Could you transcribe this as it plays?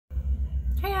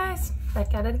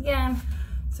back at it again.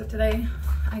 So today,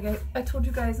 I told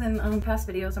you guys in past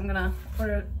videos I'm gonna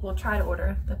try to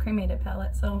order the cremated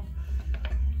palette. So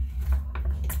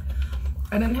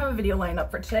I didn't have a video lined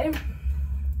up for today,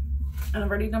 and I've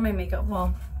already done my makeup.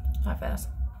 Well, not fast.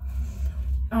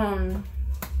 So I'm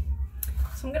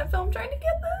gonna film trying to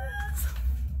get this.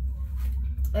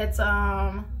 It's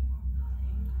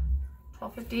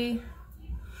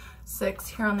 12:56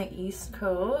 here on the East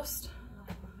Coast.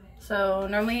 So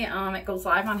normally it goes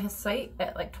live on his site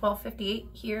at like 12:58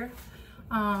 here,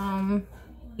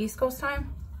 East Coast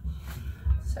time.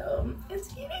 So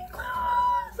it's getting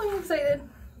close. I'm excited.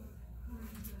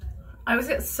 I always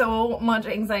get so much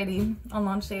anxiety on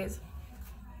launch days.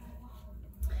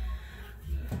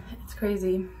 It's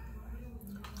crazy.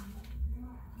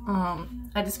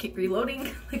 I just keep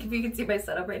reloading. Like if you can see my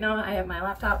setup right now, I have my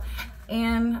laptop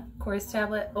and Corey's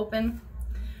tablet open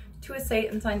to his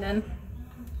site and signed in.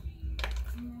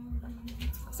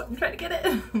 So I'm trying to get it.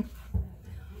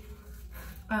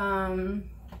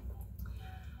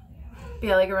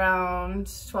 Yeah, like around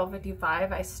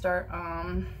 12:55 I start,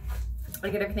 I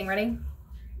get everything ready,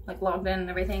 like logged in and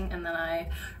everything, and then I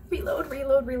reload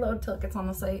till it gets on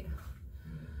the site,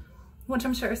 which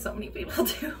I'm sure so many people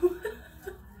do.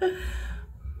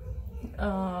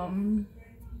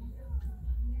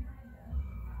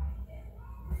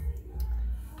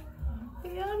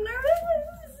 Yeah, I'm nervous.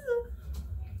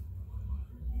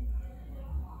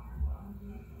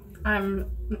 I'm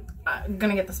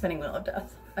gonna get the spinning wheel of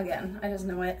death again. I just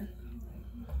know it.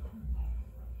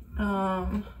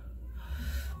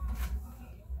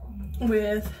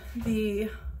 With the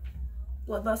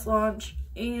Bloodlust launch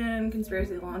and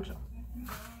Conspiracy launch,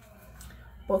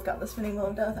 both got the spinning wheel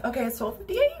of death. Okay, it's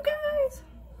 12:58, you guys.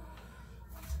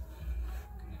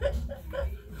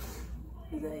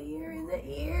 Is that here? Is that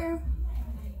here?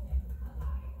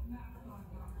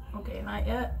 Okay, not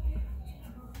yet.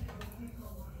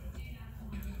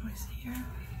 Let me see here.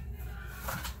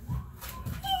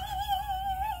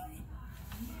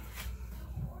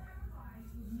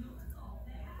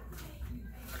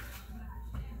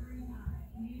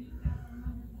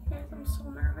 Guys, I'm so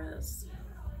nervous.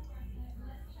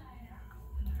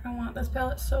 I want this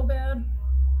palette so bad.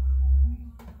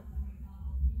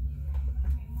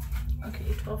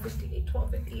 Okay, 12:58,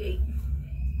 12:58.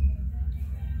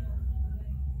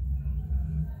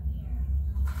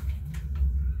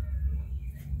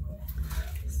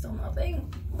 Still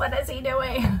nothing. What is he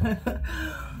doing?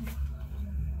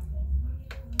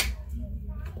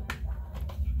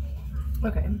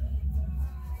 Okay.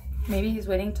 Maybe he's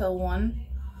waiting till 1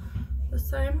 this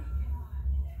time.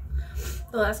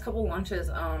 The last couple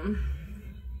launches,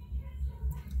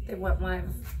 they went live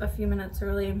a few minutes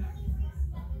early.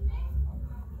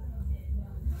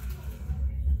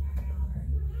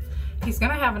 He's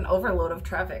gonna have an overload of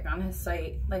traffic on his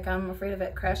site. Like, I'm afraid of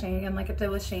it crashing again like it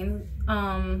did with Shane,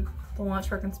 the launch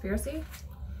for Conspiracy.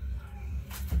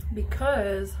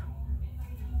 Because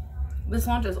this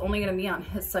launch is only gonna be on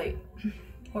his site.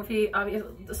 Or if he,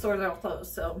 obviously, the stores are all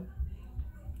closed, so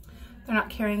they're not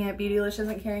carrying it. Beautylish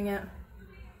isn't carrying it.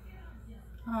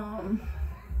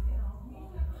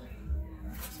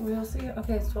 So we'll see.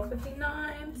 Okay, it's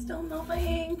 12:59, still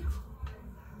nothing.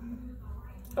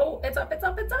 Oh, it's up, you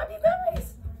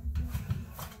guys.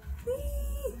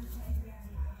 Whee!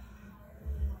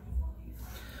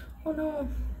 Oh no,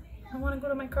 I want to go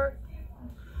to my cart.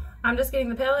 I'm just getting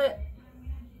the palette.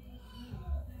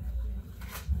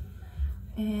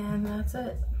 And that's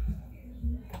it.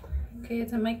 Okay,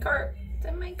 it's in my cart. It's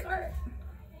in my cart.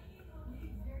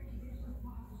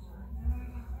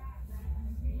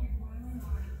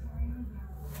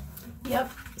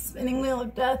 Yep, spinning wheel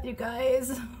of death, you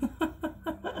guys.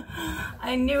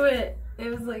 I knew it. It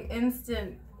was like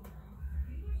instant.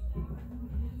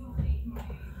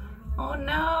 Oh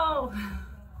no.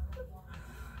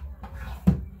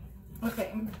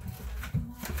 Okay.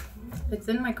 It's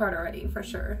in my cart already for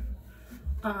sure.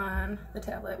 On the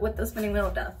tablet with the spinning wheel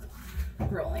of death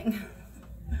rolling.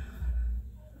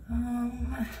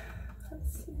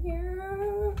 Let's see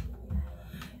here.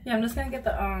 Yeah, I'm just gonna get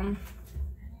the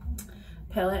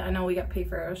palette. I know we got paid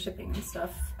for shipping and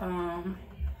stuff,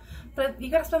 but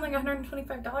you gotta spend like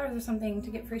 $125 or something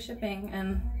to get free shipping,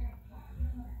 and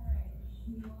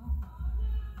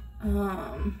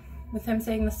with him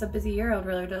saying this is a busy year, I would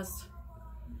rather just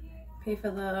pay for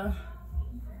the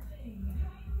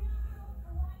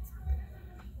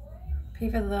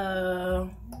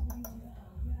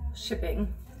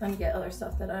shipping than get other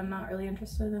stuff that I'm not really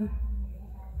interested in.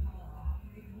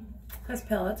 Because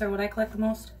palettes are what I collect the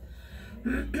most.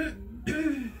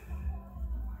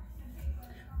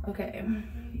 Okay,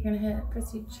 you're gonna hit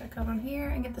proceed checkout on here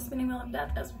and get the spinning wheel of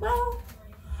death as well.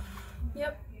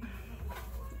 Yep.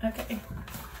 Okay,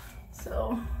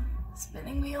 so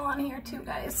spinning wheel on here too,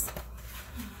 guys.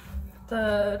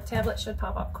 The tablet should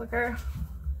pop up quicker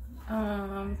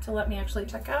to let me actually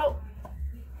check out.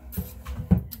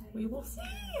 We will see.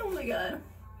 Oh my god.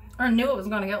 I knew it was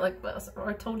gonna get like this, or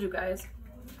I told you guys.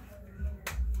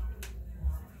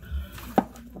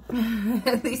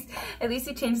 at least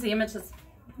he changed the images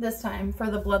this time.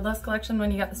 For the Bloodlust collection,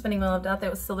 when you got the spinning wheel of death, it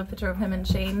was still the picture of him and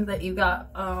Shane that you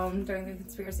got during the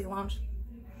conspiracy launch.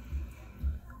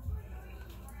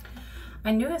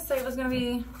 I knew his site was gonna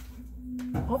be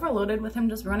overloaded with him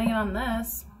just running it on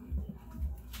this.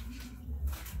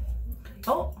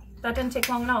 Oh, that didn't take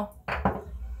long at all.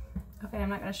 Okay, I'm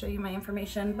not gonna show you my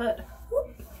information, but whoop,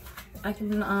 I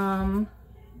can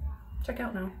check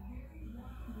out now.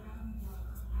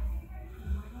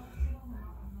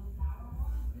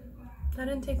 That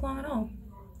didn't take long at all.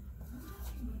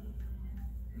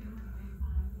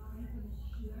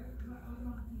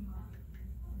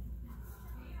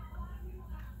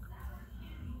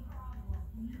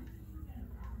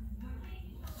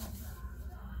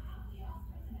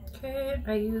 Okay,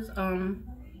 I use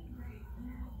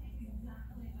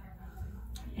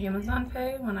Amazon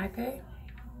Pay when I pay.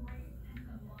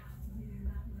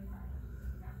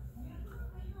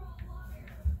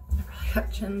 I really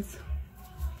got chins.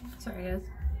 Sorry guys.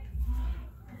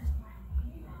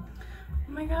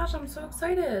 Oh my gosh, I'm so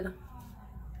excited.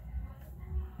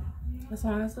 As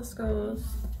long as this goes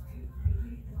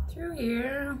through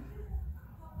here.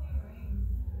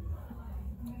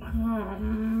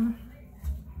 I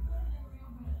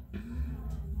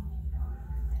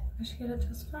should get it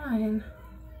just fine.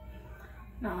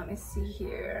 Now let me see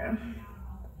here.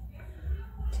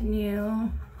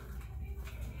 Continue.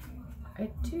 I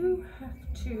do have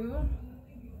to.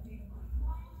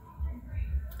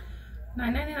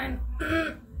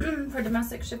 $9.99 for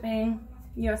domestic shipping.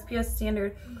 USPS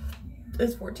standard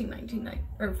is $14.19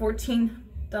 or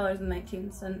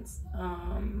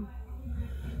 $14.19.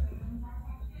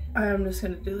 I'm just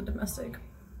gonna do the domestic.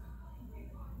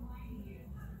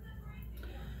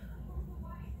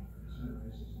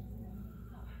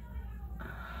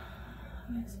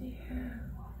 Let me see here.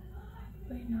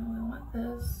 Wait, no, I want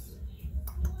this.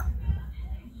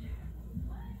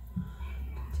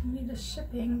 Continue the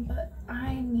shipping, but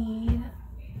I need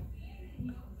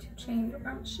to change where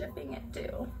I'm shipping it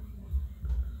to.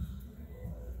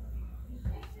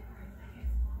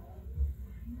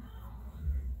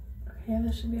 Okay,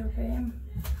 this should be okay.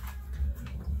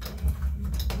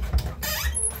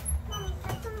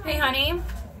 Hey, honey.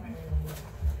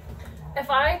 If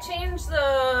I change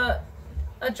the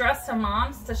address to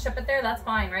Mom's to ship it there, that's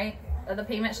fine, right? The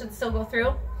payment should still go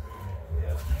through?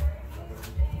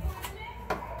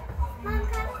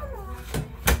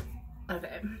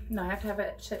 Okay, now I have to have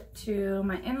it shipped to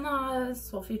my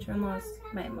in-laws, well, future in-laws,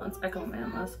 my in-laws, I call them my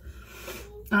in-laws,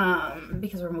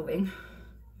 because we're moving.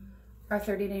 Our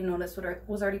 30-day notice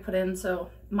was already put in, so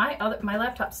my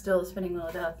laptop's still spinning wheel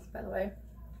of death, by the way.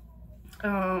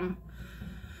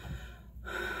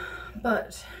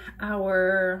 But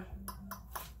our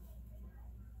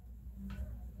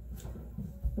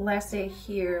last day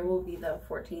here will be the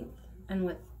 14th, and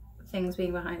with things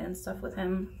being behind and stuff with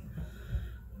him,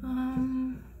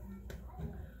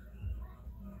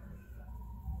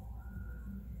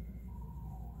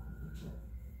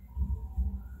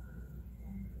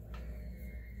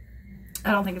 I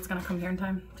don't think it's gonna come here in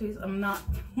time. Jeez, I'm not.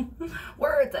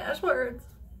 Words, Ash, words.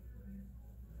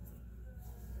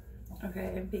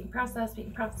 Okay, being processed,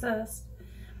 and done.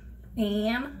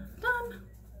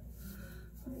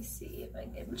 Let me see if I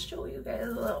can show you guys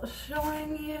without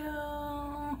showing you.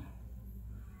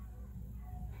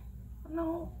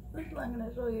 No, I'm not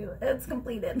gonna show you. It's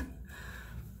completed.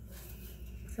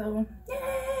 So,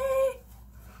 yay!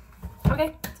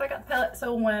 Okay, so I got the pellet.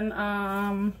 So when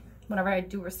whenever I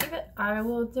do receive it, I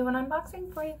will do an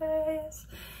unboxing for you guys.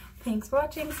 Thanks for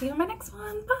watching. See you in my next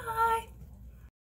one. Bye!